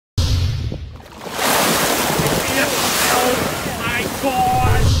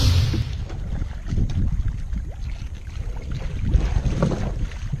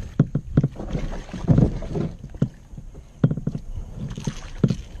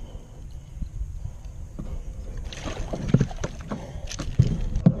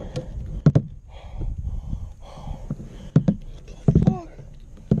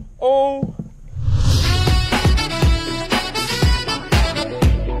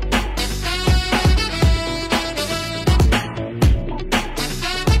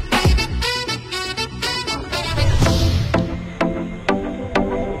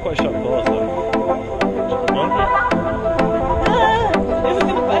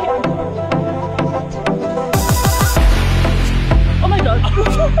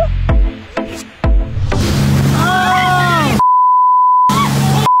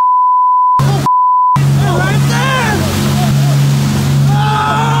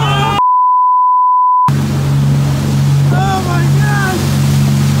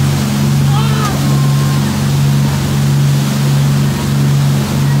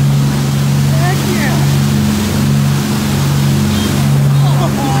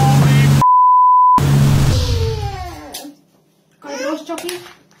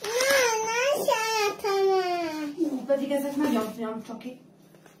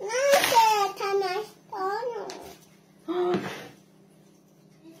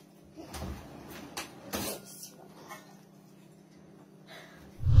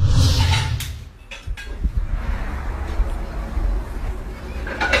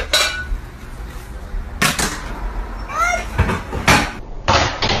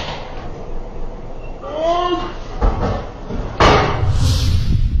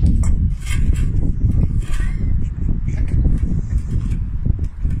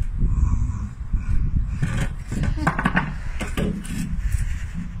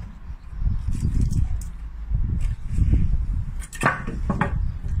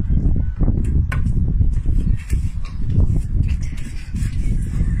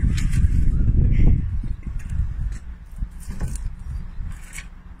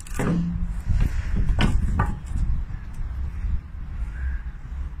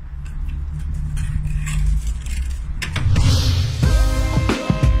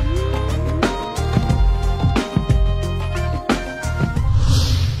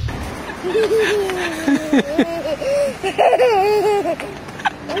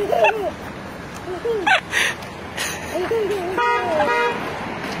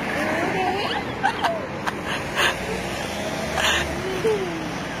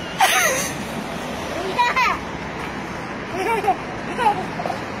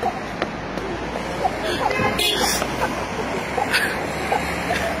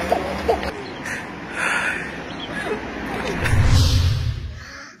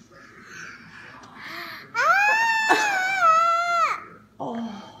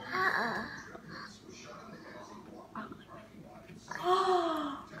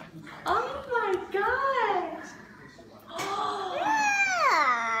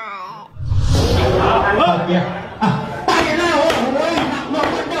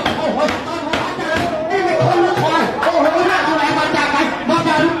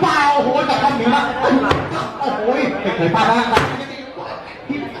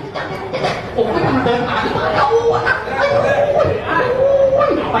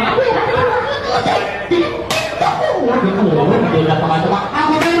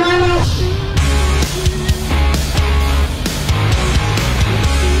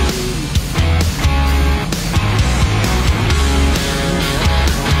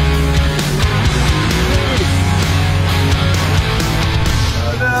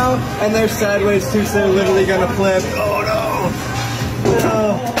And they're sideways too, so they're literally gonna flip. Oh no!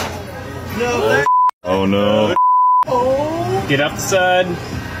 No! No! Oh no! Oh! Get up the side.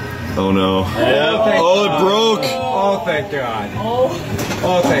 Oh no! Yeah. Oh, it broke! Oh, thank God!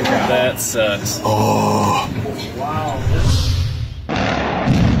 Oh, thank God! That sucks. Oh! Wow!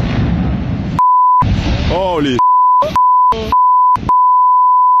 Holy!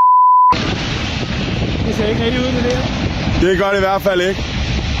 Det ser ikke rigtig ud med det her. Det gør det i hvert fald ikke.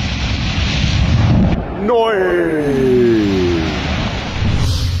 Nøj!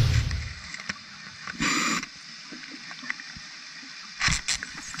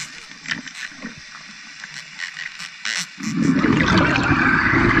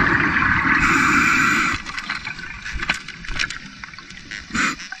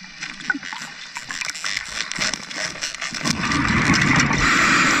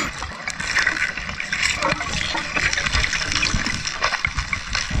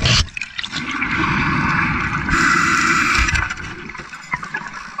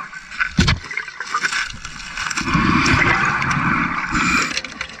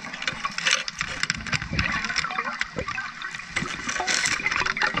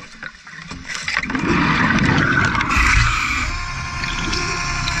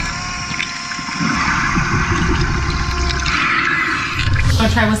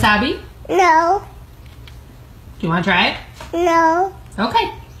 Want to try wasabi? No. Do you want to try it? No.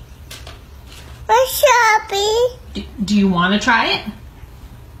 Okay. Wasabi. Do you want to try it?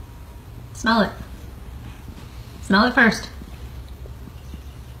 Smell it. Smell it first.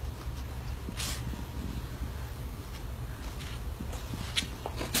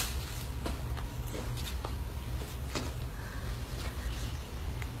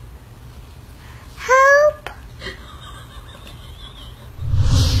 Help.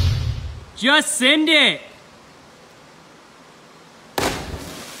 Just send it.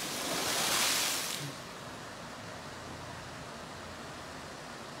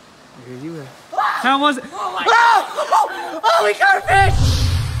 How was it? Oh my God! Oh! Holy carfish!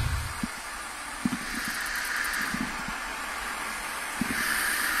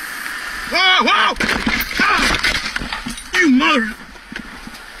 Wow! Wow! Ah! You mother!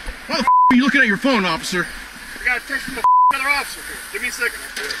 Why the f are you looking at your phone, officer? I got a text from the other officer here. Give me a second.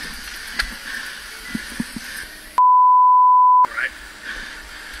 Alright.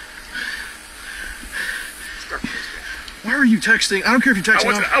 Why are you texting? I don't care if you're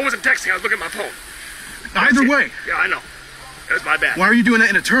texting. I wasn't texting. I was looking at my phone. Either way. Yeah, I know. That was my bad. Why are you doing that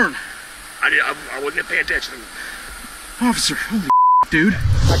in a turn? I wasn't paying attention. Officer, holy dude.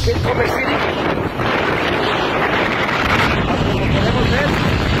 I can't come and see you.